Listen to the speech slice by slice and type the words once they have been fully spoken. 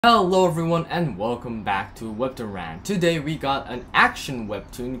Hello everyone and welcome back to WebtoonRant. Today we got an action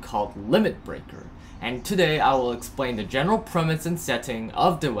webtoon called Limit Breaker, and today I will explain the general premise and setting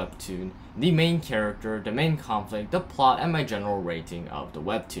of the webtoon, the main character, the main conflict, the plot, and my general rating of the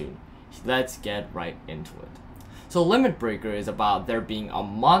webtoon. Let's get right into it. So Limit Breaker is about there being a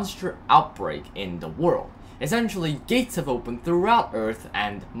monster outbreak in the world. Essentially, gates have opened throughout Earth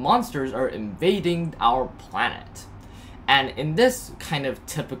and monsters are invading our planet. And in this kind of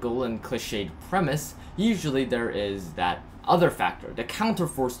typical and cliched premise, usually there is that other factor, the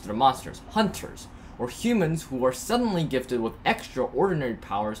counterforce to the monsters, hunters, or humans who are suddenly gifted with extraordinary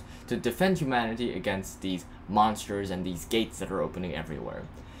powers to defend humanity against these monsters and these gates that are opening everywhere.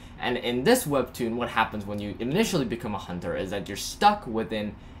 And in this webtoon, what happens when you initially become a hunter is that you're stuck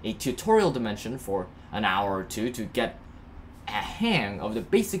within a tutorial dimension for an hour or two to get a hang of the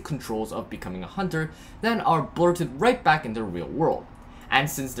basic controls of becoming a hunter, then are blurted right back into the real world. And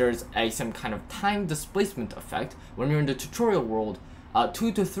since there's some kind of time displacement effect, when you're in the tutorial world,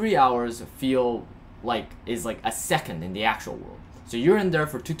 2 to 3 hours feel like a second in the actual world. So you're in there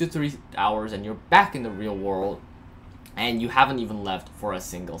for 2 to 3 hours and you're back in the real world, and you haven't even left for a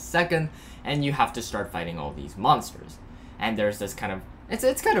single second, and you have to start fighting all these monsters. And there's this kind of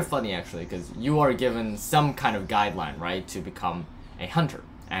It's kind of funny actually, because you are given some kind of guideline, right, to become a hunter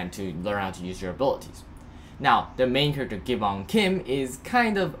and to learn how to use your abilities. Now, the main character Gibong Kim is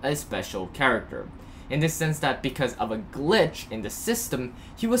kind of a special character, in the sense that because of a glitch in the system,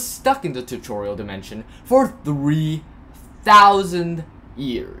 he was stuck in the tutorial dimension for 3,000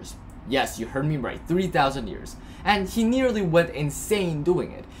 years. Yes, you heard me right, 3,000 years. And he nearly went insane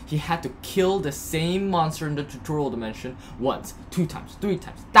doing it. He had to kill the same monster in the tutorial dimension once, 2 times, 3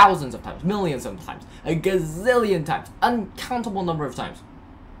 times, thousands of times, millions of times, a gazillion times, uncountable number of times,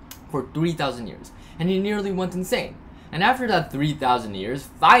 for 3,000 years. And he nearly went insane. And after that 3,000 years,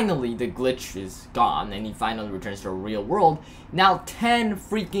 finally the glitch is gone, and he finally returns to the real world. Now 10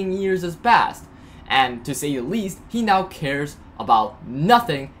 freaking years has passed. And to say the least, he now cares about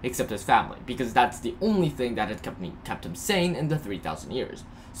nothing except his family, because that's the only thing that had kept him sane in the 3,000 years.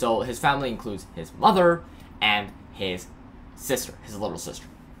 So his family includes his mother and his sister, his little sister.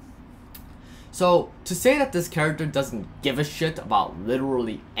 So to say that this character doesn't give a shit about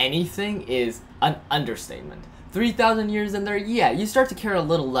literally anything is an understatement. 3,000 years in there, yeah, you start to care a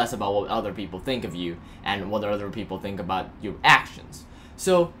little less about what other people think of you and what other people think about your actions.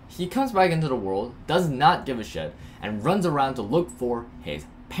 So he comes back into the world, does not give a shit, and runs around to look for his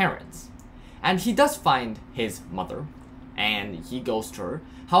parents. And he does find his mother, and he goes to her.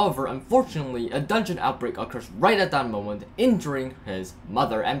 However, unfortunately, a dungeon outbreak occurs right at that moment, injuring his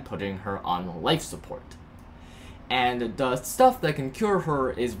mother and putting her on life support. And the stuff that can cure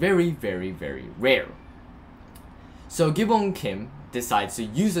her is very, very, very rare. So Gibong Kim decides to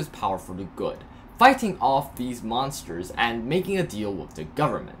use his power for the good, fighting off these monsters and making a deal with the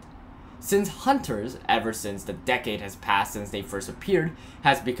government. Since hunters, ever since the decade has passed since they first appeared,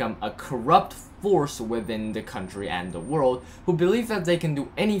 has become a corrupt force within the country and the world, who believe that they can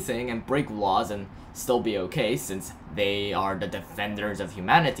do anything and break laws and still be okay since they are the defenders of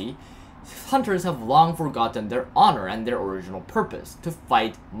humanity, hunters have long forgotten their honor and their original purpose, to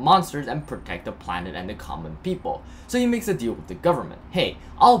fight monsters and protect the planet and the common people. So he makes a deal with the government. Hey,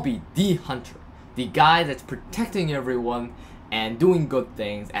 I'll be the hunter, the guy that's protecting everyone and doing good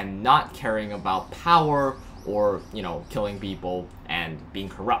things and not caring about power or, killing people and being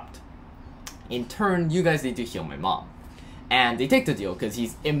corrupt. In turn, you guys need to heal my mom. And they take the deal because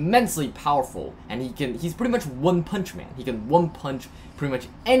he's immensely powerful, and he's pretty much one punch man. He can one punch pretty much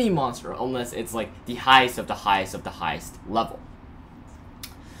any monster unless it's like the highest of the highest of the highest level.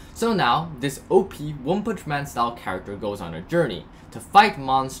 So now, this OP One Punch Man style character goes on a journey to fight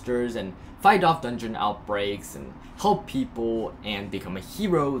monsters and fight off dungeon outbreaks and help people and become a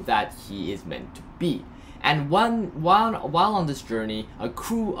hero that he is meant to be. And while on this journey, a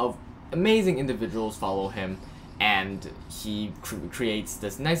crew of amazing individuals follow him, and he creates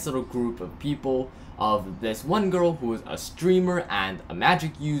this nice little group of people, of this one girl who is a streamer and a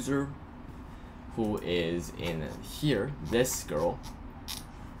magic user, who is in here, this girl,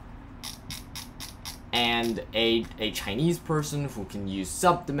 and a Chinese person who can use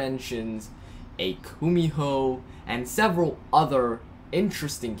sub-dimensions, a Kumiho, and several other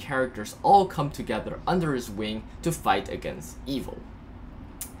interesting characters all come together under his wing to fight against evil.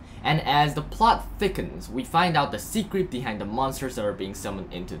 And as the plot thickens, we find out the secret behind the monsters that are being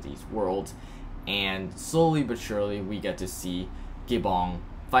summoned into these worlds, and slowly but surely we get to see Gibong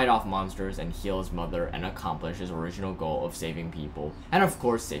fight off monsters and heal his mother and accomplish his original goal of saving people, and of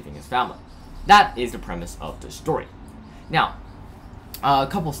course saving his family. That is the premise of the story. Now, A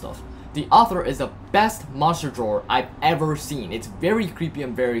couple stuff. The author is the best monster drawer I've ever seen. It's very creepy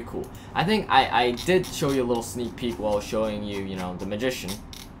and very cool. I think I did show you a little sneak peek while showing you, you know, the magician.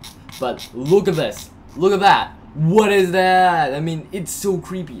 But look at this. Look at that. What is that? I mean, it's so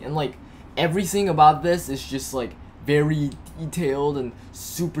creepy. And like, everything about this is just like very detailed and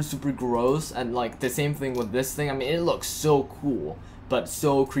super gross. And like, the same thing with this thing. I mean, it looks so cool, but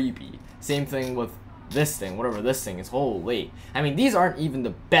so creepy. Same thing with this thing, whatever this thing is. Holy. I mean, these aren't even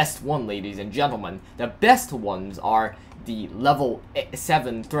the best one, ladies and gentlemen. The best ones are the level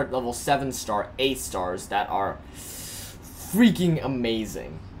 7, threat level 7 star, 8 stars that are freaking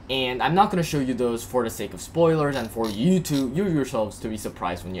amazing. And I'm not going to show you those for the sake of spoilers and for you yourselves to be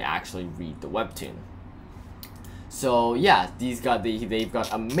surprised when you actually read the webtoon. So yeah, they've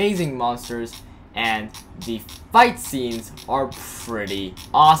got amazing monsters, and the fight scenes are pretty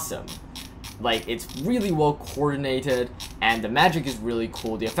awesome. Like, it's really well coordinated, and the magic is really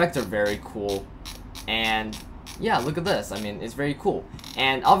cool. The effects are very cool, and yeah, look at this. I mean, it's very cool.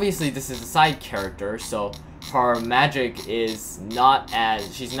 And obviously, this is a side character, so her magic is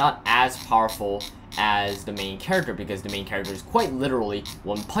she's not as powerful as the main character, because the main character is quite literally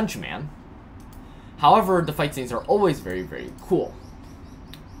One Punch Man. However, the fight scenes are always very cool.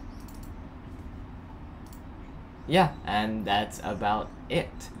 Yeah, and that's about it.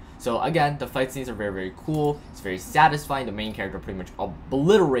 So again, the fight scenes are very cool. It's very satisfying. The main character pretty much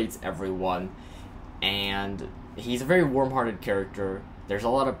obliterates everyone, and he's a very warm-hearted character. There's a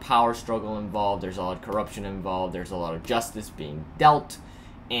lot of power struggle involved. There's a lot of corruption involved. There's a lot of justice being dealt,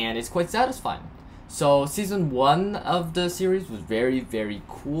 and it's quite satisfying. So season 1 of the series was very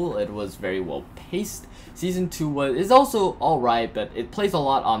cool. It was very well paced. Season 2 is also alright, but it plays a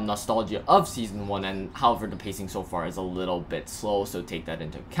lot on nostalgia of season 1, and however the pacing so far is a little bit slow, so take that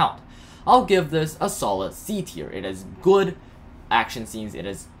into account. I'll give this a solid C tier. It has good action scenes, it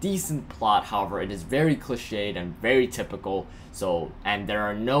has decent plot, however it is very cliched and very typical, and there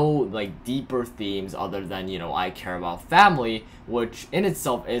are no like deeper themes other than, you know, I care about family, which in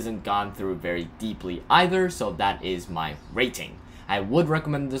itself isn't gone through very deeply either, so that is my rating. I would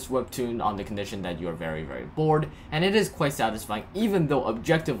recommend this webtoon on the condition that you are very bored, and it is quite satisfying, even though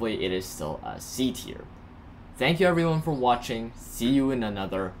objectively it is still a C tier. Thank you everyone for watching. See you in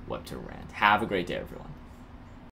another WebtoonRant. Have a great day, everyone.